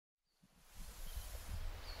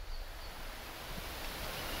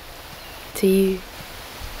To you,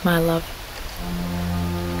 my love,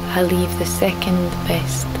 I leave the second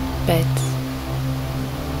best beds.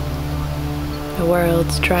 The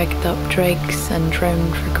world's dragged up dregs and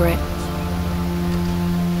drowned regrets.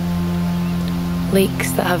 Lakes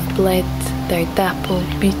that have bled their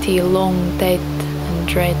dappled beauty long dead and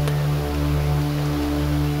dread,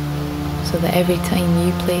 so that every time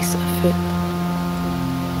you place a foot,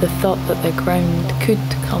 the thought that the ground could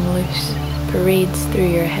come loose parades through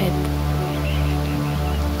your head.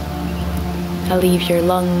 I leave your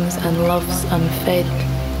lungs and loves unfed,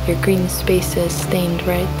 your green spaces stained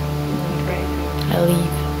red. I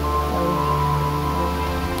leave,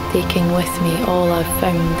 taking with me all I've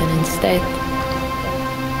found, and instead,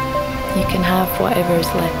 you can have whatever's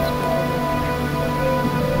left.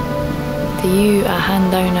 To you, I hand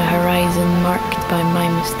down a horizon marked by my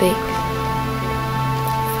mistakes,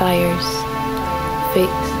 fires,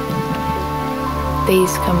 fates,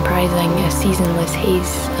 days comprising a seasonless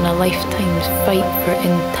haze and a lifetime's fight for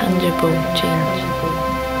intangible change.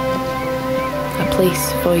 A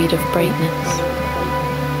place void of brightness,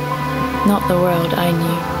 not the world I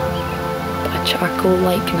knew, but a charcoal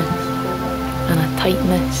likeness and a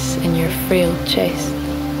tightness in your frail chest,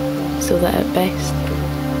 so that at best,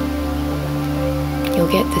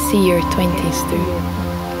 you'll get to see your 20s through.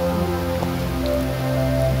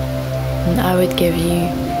 And I would give you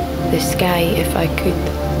the sky if I could,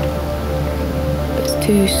 but it's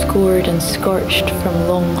too scored and scorched from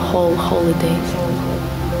long haul holidays.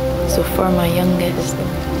 So for my youngest,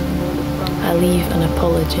 I leave an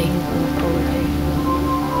apology,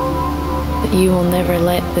 that you will never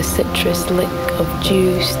let the citrus lick of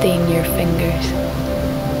dew stain your fingers,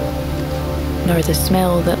 nor the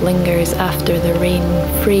smell that lingers after the rain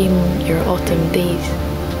frame your autumn days.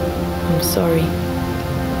 I'm sorry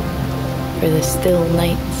for the still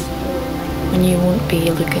nights when you won't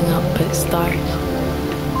be looking up at stars,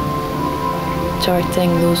 charting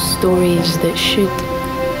those stories that should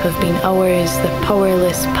have been ours, the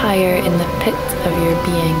powerless pyre in the pit of your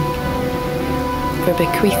being. For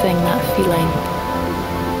bequeathing that feeling,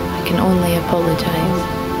 I can only apologize,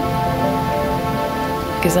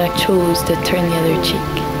 because I chose to turn the other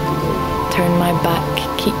cheek, turn my back,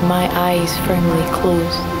 keep my eyes firmly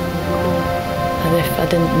closed, as if I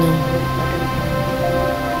didn't know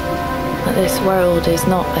that this world is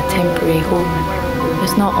not a temporary home,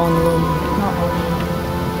 it's not on loan,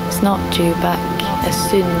 it's not due back as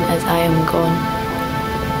soon as I am gone.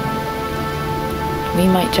 We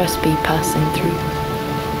might just be passing through.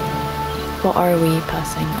 What are we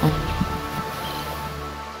passing on?